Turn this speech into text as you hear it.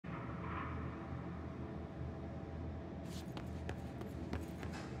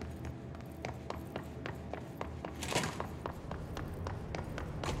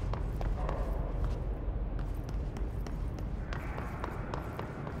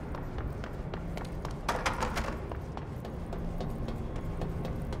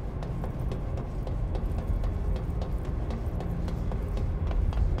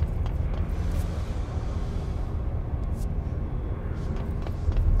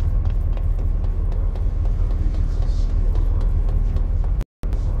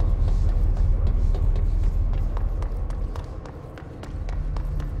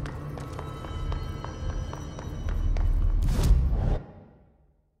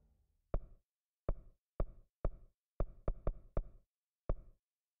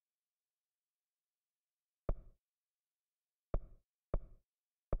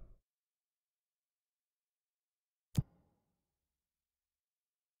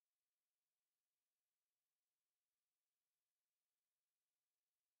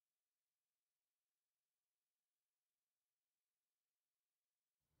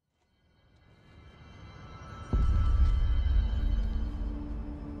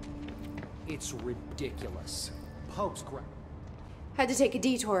It's ridiculous. Pope's crap. Had to take a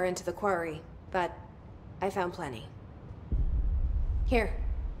detour into the quarry, but I found plenty. Here.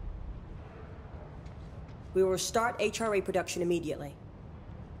 We will start HRA production immediately.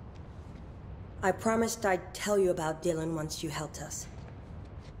 I promised I'd tell you about Dylan once you helped us.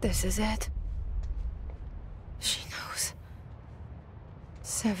 This is it. She knows.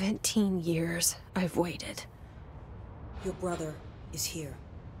 17 years I've waited. Your brother is here.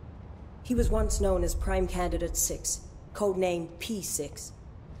 He was once known as Prime Candidate 6, codenamed P6.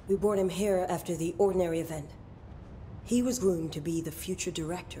 We brought him here after the Ordinary event. He was groomed to be the future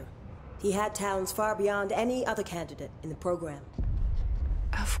director. He had talents far beyond any other candidate in the program.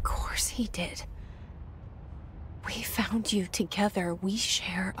 Of course he did. We found you together. We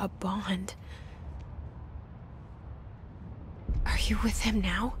share a bond. Are you with him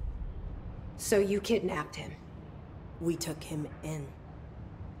now? So you kidnapped him? We took him in.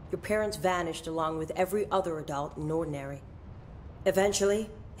 Your parents vanished along with every other adult in Ordinary. Eventually,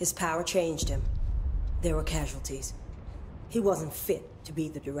 his power changed him. There were casualties. He wasn't fit to be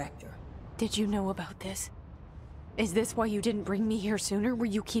the director. Did you know about this? Is this why you didn't bring me here sooner? Were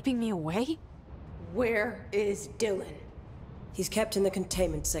you keeping me away? Where is Dylan? He's kept in the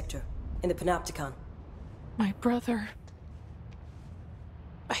containment sector, in the Panopticon. My brother.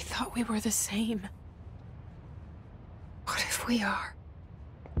 I thought we were the same. What if we are?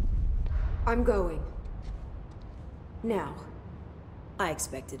 I'm going. Now. I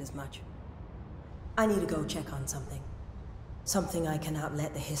expected as much. I need to go check on something. Something I cannot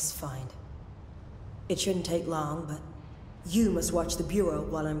let the Hiss find. It shouldn't take long, but you must watch the Bureau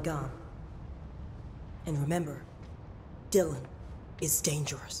while I'm gone. And remember, Dylan is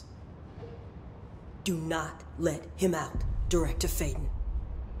dangerous. Do not let him out, Director Faden.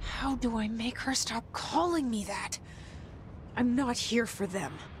 How do I make her stop calling me that? I'm not here for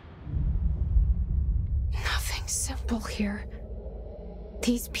them. Nothing simple here.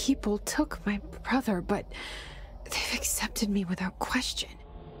 These people took my brother, but they've accepted me without question.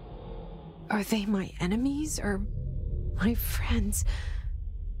 Are they my enemies or my friends?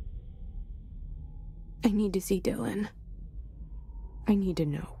 I need to see Dylan. I need to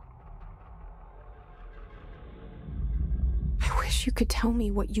know. I wish you could tell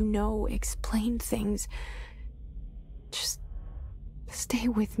me what you know, explain things. Just stay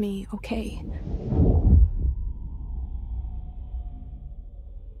with me, okay?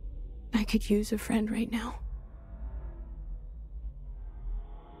 I could use a friend right now.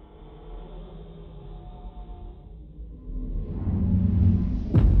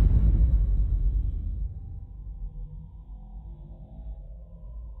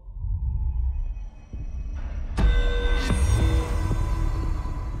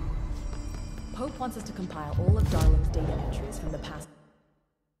 Pope wants us to compile all of Darling's data entries from the past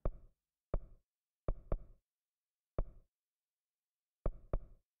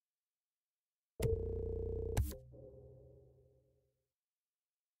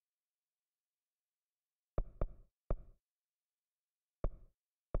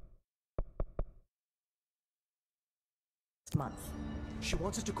month. She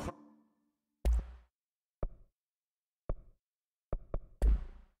wants us to crack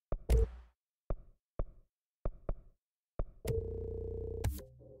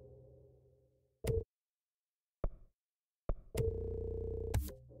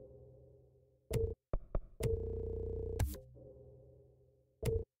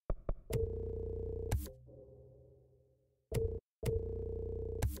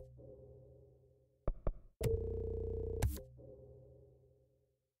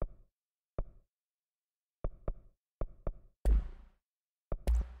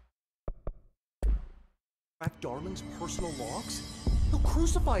Darling's personal logs? He'll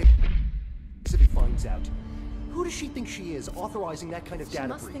crucify her if he finds out. Who does she think she is, authorizing that kind of data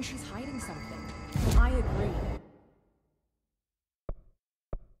breach? She must think she's hiding something. I agree.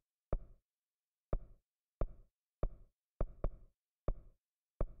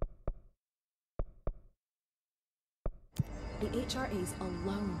 The HRAs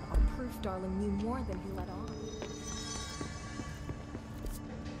alone are proof Darling knew more than he let on.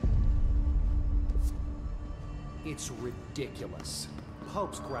 It's ridiculous.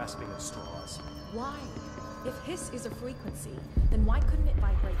 Pope's grasping at straws. Why? If Hiss is a frequency, then why couldn't it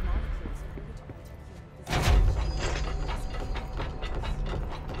vibrate molecules in order to alter human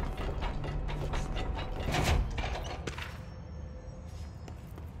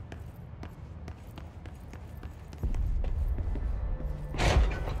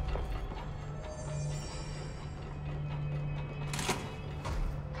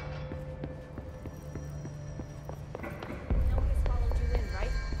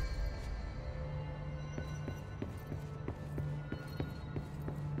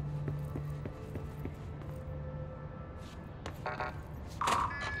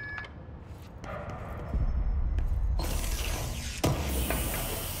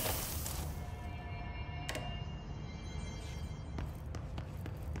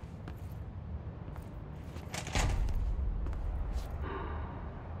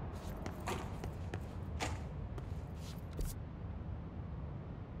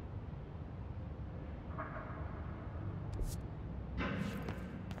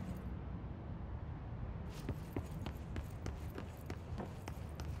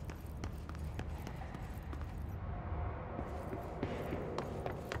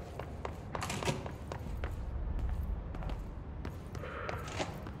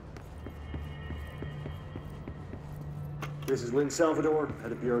This is Lynn Salvador,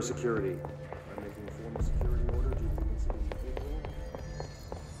 head of Bureau Security. I'm making a formal security order due to the incident in April.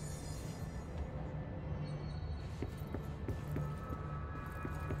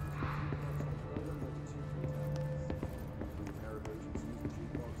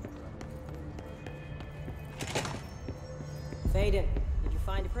 Faden, did you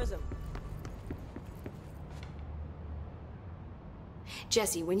find a prism?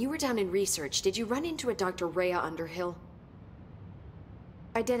 Jesse, when you were down in research, did you run into a Dr. Rhea Underhill?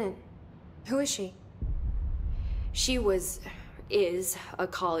 I didn't. Who is she? She is a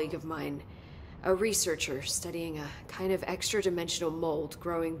colleague of mine. A researcher studying a kind of extra-dimensional mold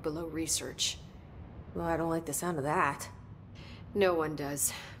growing below research. Well, I don't like the sound of that. No one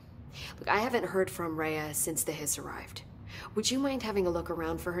does. Look, I haven't heard from Rhea since the Hiss arrived. Would you mind having a look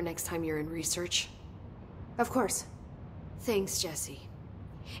around for her next time you're in research? Of course. Thanks, Jesse.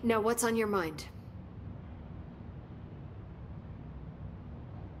 Now, what's on your mind?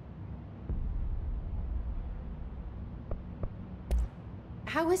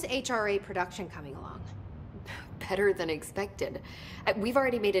 How is HRA production coming along? Better than expected. We've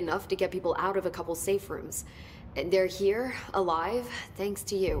already made enough to get people out of a couple safe rooms. They're here, alive, thanks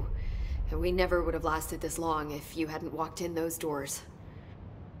to you. And we never would have lasted this long if you hadn't walked in those doors.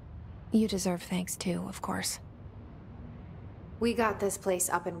 You deserve thanks too, of course. We got this place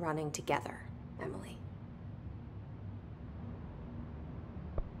up and running together, Emily.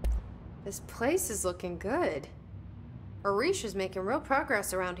 This place is looking good. Arish is making real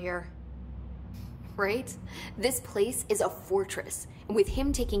progress around here. Right? This place is a fortress. And with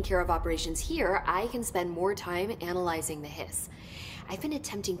him taking care of operations here, I can spend more time analyzing the Hiss. I've been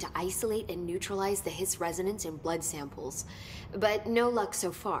attempting to isolate and neutralize the Hiss resonance in blood samples, but no luck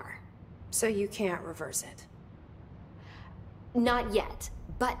so far. So you can't reverse it? Not yet,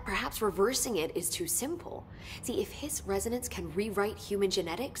 but perhaps reversing it is too simple. See, if Hiss resonance can rewrite human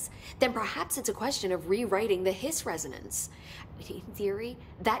genetics, then perhaps it's a question of rewriting the Hiss resonance. In theory,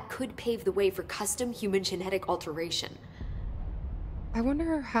 that could pave the way for custom human genetic alteration. I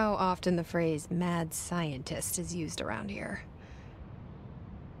wonder how often the phrase mad scientist is used around here.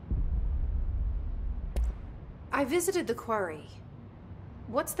 I visited the quarry.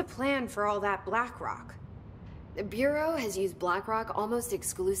 What's the plan for all that black rock? The Bureau has used Blackrock almost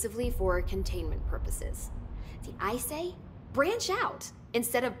exclusively for containment purposes. See, I say, branch out.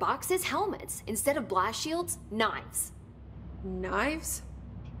 Instead of boxes, helmets. Instead of blast shields, knives. Knives?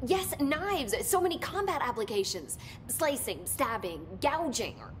 Yes, knives! So many combat applications. Slicing, stabbing,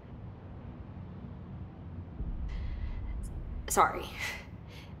 gouging, or... Sorry.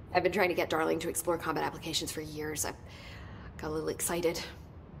 I've been trying to get Darling to explore combat applications for years. I got a little excited.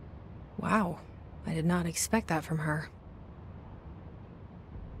 Wow. I did not expect that from her.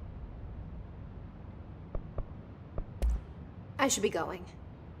 I should be going.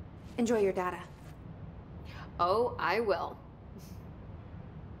 Enjoy your data. Oh, I will.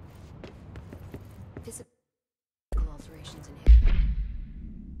 Physical alterations in here.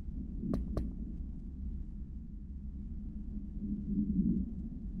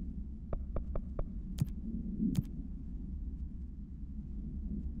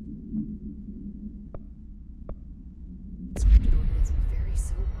 Scripted organism vary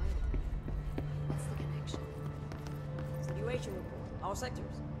so wildly. What's the connection? Situation report. All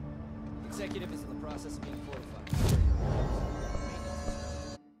sectors. Executive is in the process of being fortified.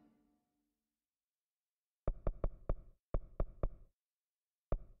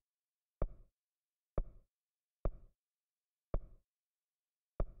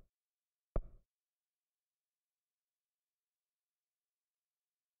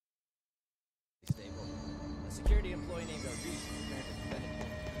 Stable. A security employee named Arish is granted preventive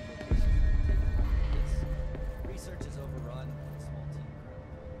location. Yes. Research is overrun. A small team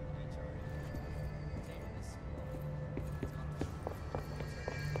currently holding HRA.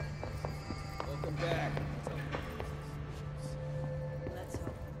 Welcome back. Let's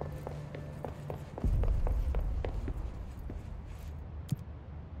hope.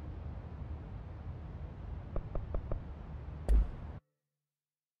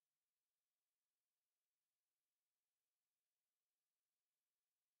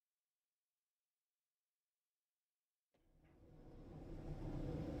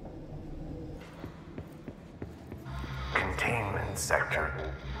 Containment sector.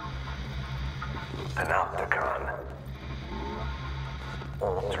 Panopticon.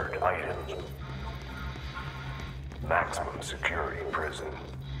 Altered items. Maximum security prison.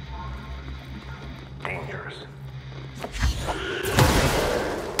 Dangerous.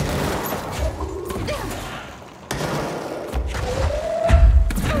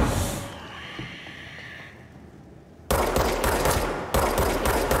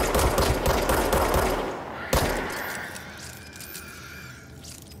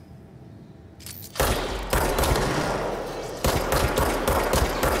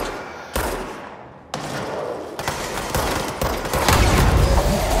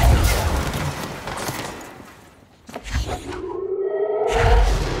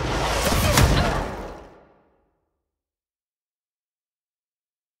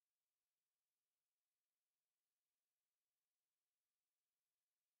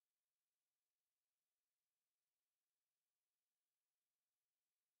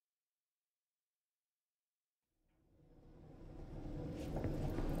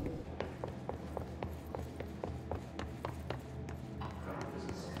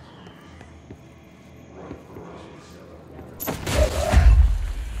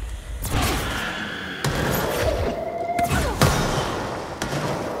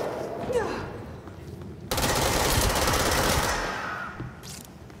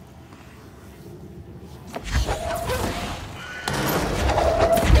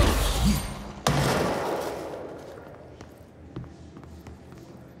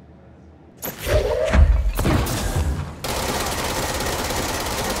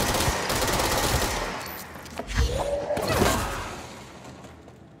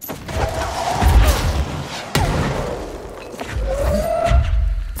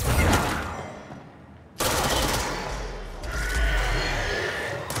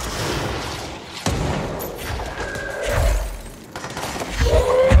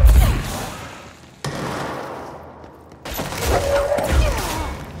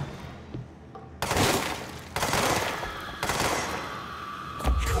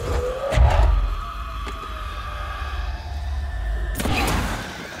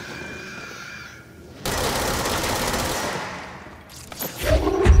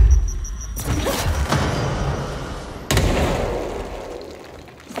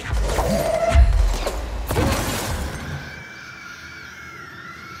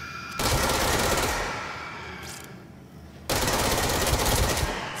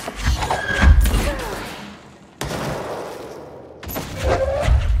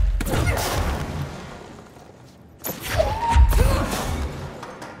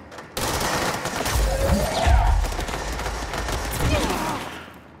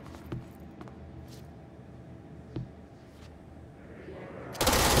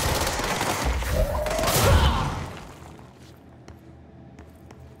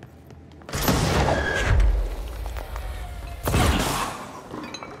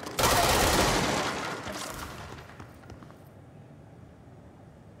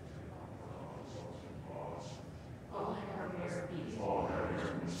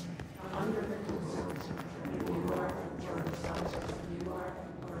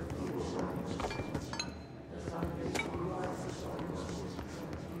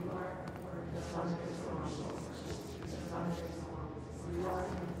 You are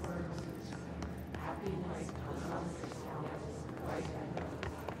confirmed. Happy night.